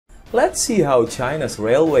Let's see how China's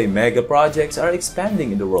railway mega projects are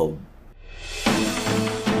expanding in the world.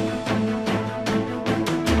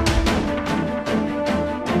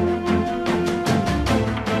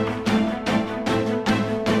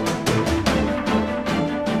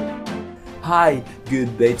 Hi,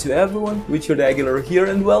 good day to everyone, Richard Aguilar here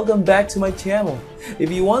and welcome back to my channel.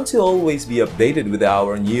 If you want to always be updated with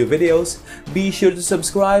our new videos, be sure to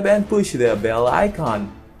subscribe and push the bell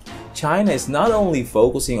icon. China is not only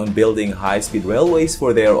focusing on building high-speed railways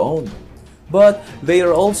for their own, but they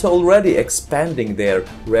are also already expanding their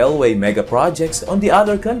railway mega projects on the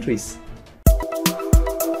other countries.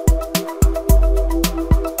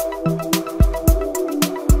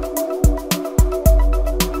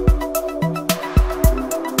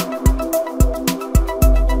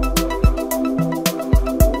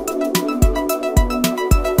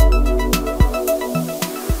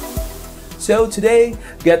 So today,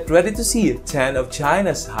 get ready to see 10 of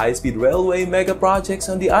China's high-speed railway mega projects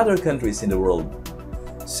on the other countries in the world.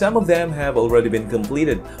 Some of them have already been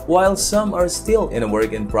completed, while some are still in a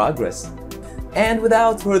work in progress. And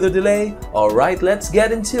without further delay, alright, let's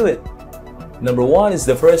get into it! Number 1 is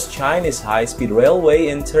the first Chinese high-speed railway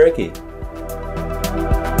in Turkey.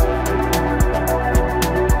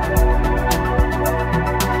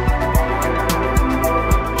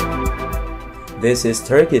 This is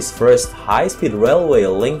Turkey's first high-speed railway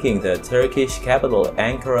linking the Turkish capital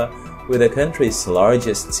Ankara with the country's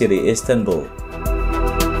largest city, Istanbul.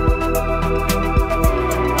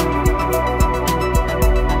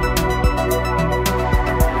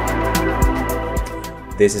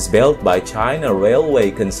 This is built by China Railway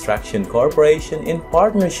Construction Corporation in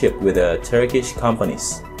partnership with the Turkish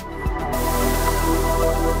companies.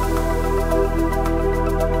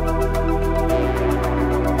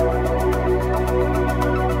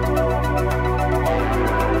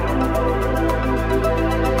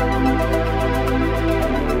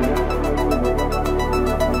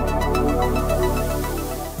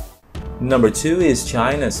 Number 2 is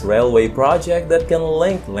China's railway project that can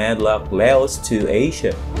link landlocked Laos to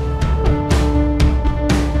Asia.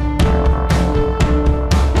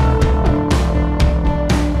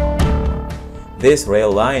 This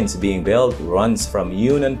rail line being built runs from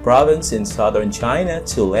Yunnan province in southern China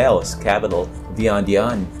to Laos capital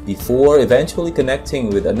Vientiane, before eventually connecting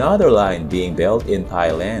with another line being built in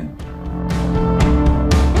Thailand.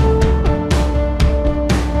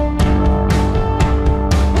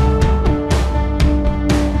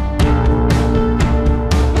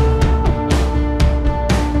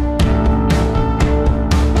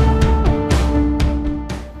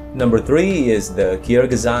 Number 3 is the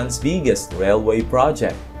Kyrgyzstan's biggest railway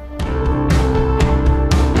project.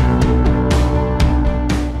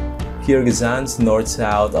 Kyrgyzstan's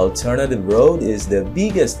north-south alternative road is the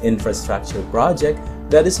biggest infrastructure project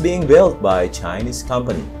that is being built by a Chinese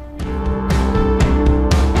company.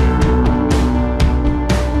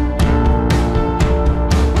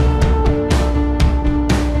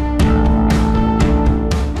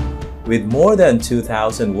 With more than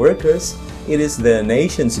 2,000 workers, it is the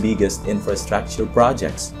nation's biggest infrastructure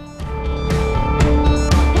projects.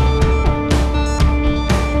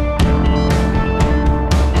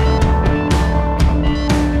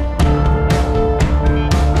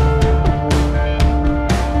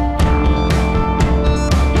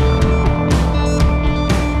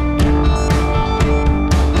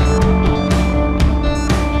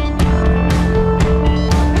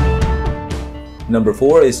 Number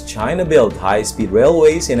 4 is China-built high-speed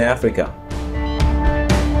railways in Africa.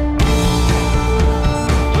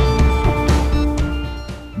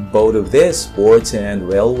 Both of these ports and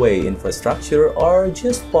railway infrastructure are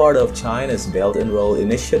just part of China's Belt and Road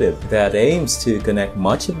initiative that aims to connect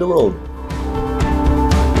much of the world.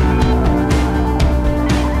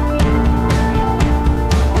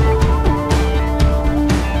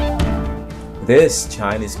 This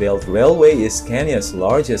Chinese-built railway is Kenya's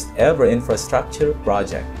largest ever infrastructure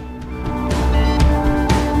project.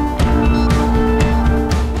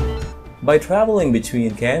 By traveling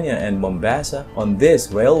between Kenya and Mombasa on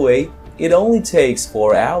this railway, it only takes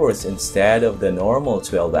 4 hours instead of the normal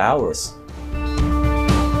 12 hours.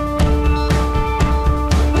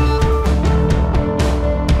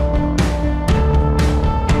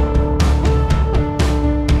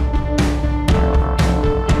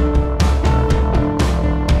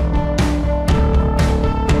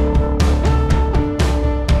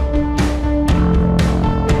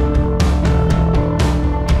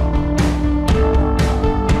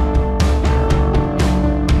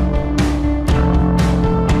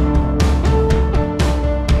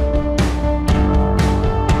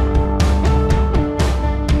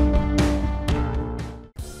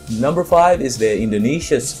 Number 5 is the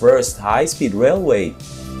Indonesia's first high-speed railway.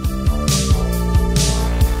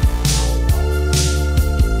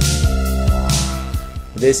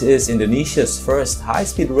 This is Indonesia's first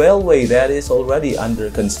high-speed railway that is already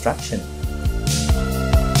under construction.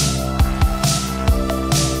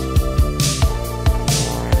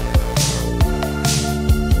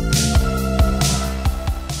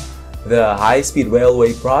 The high-speed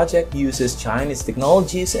railway project uses Chinese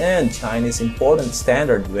technologies and Chinese important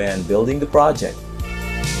standard when building the project.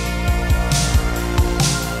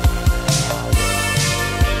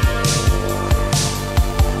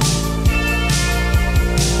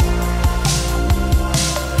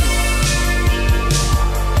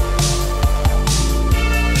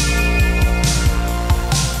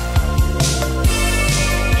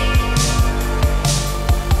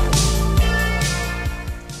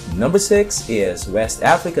 Number 6 is West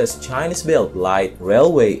Africa's Chinese-built light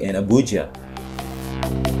railway in Abuja.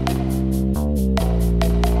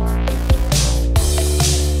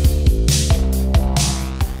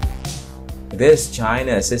 This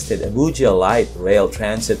China-assisted Abuja Light Rail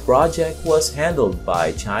Transit project was handled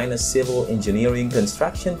by China's Civil Engineering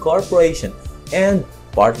Construction Corporation and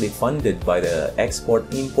partly funded by the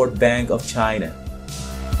Export-Import Bank of China.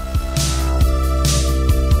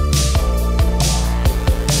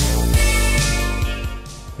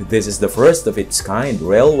 This is the first of its kind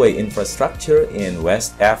railway infrastructure in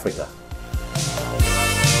West Africa.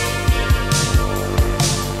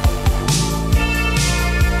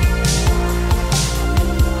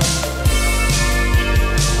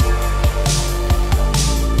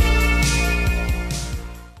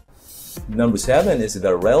 Number 7 is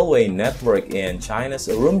the railway network in China's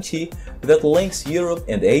Urumqi that links Europe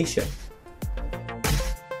and Asia.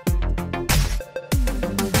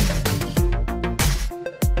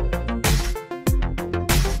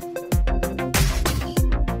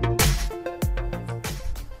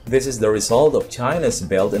 This is the result of China's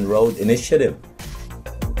Belt and Road Initiative.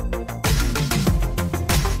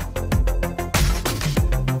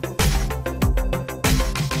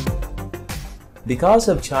 Because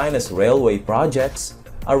of China's railway projects,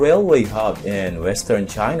 a railway hub in western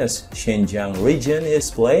China's Xinjiang region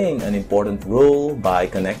is playing an important role by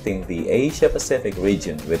connecting the Asia-Pacific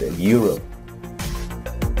region with Europe.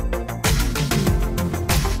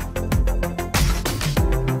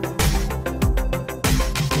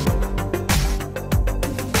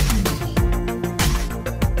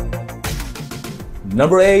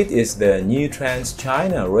 Number 8 is the new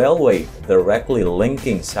Trans-China Railway, directly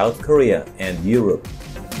linking South Korea and Europe.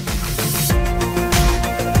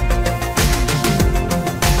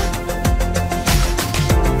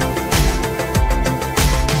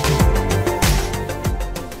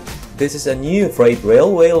 This is a new freight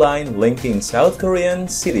railway line linking South Korean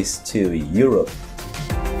cities to Europe.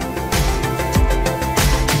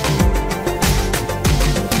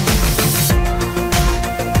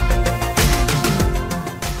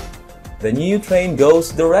 The new train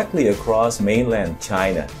goes directly across mainland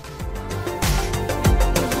China.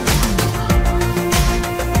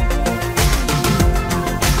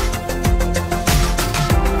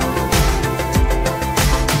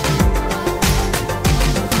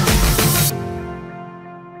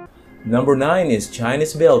 Number 9 is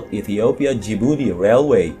Chinese-built Ethiopia-Djibouti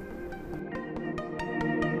Railway.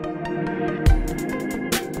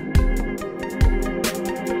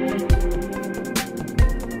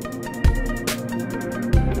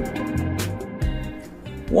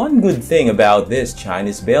 One good thing about this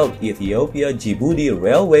Chinese-built Ethiopia-Djibouti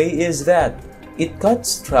Railway is that it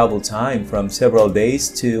cuts travel time from several days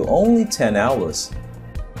to only 10 hours.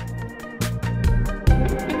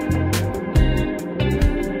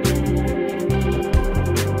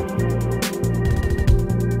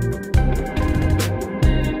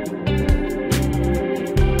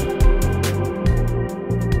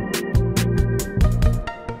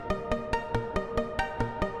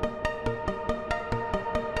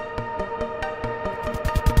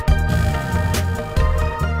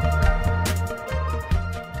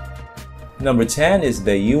 Number 10 is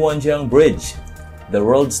the Yuanjiang Bridge, the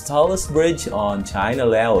world's tallest bridge on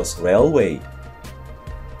China-Laos Railway.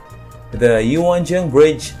 The Yuanjiang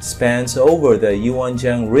Bridge spans over the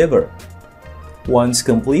Yuanjiang River. Once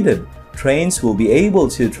completed, trains will be able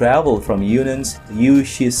to travel from Yunnan's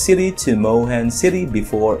Yuxi City to Mohan City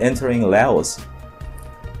before entering Laos.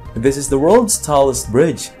 This is the world's tallest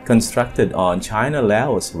bridge constructed on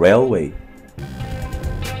China-Laos Railway.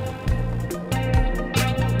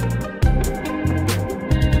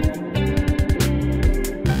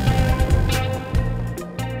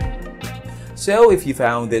 So if you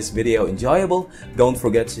found this video enjoyable, don't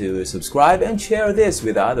forget to subscribe and share this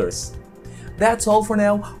with others. That's all for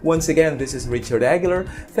now. Once again, this is Richard Aguilar.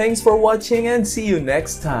 Thanks for watching and see you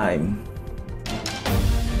next time.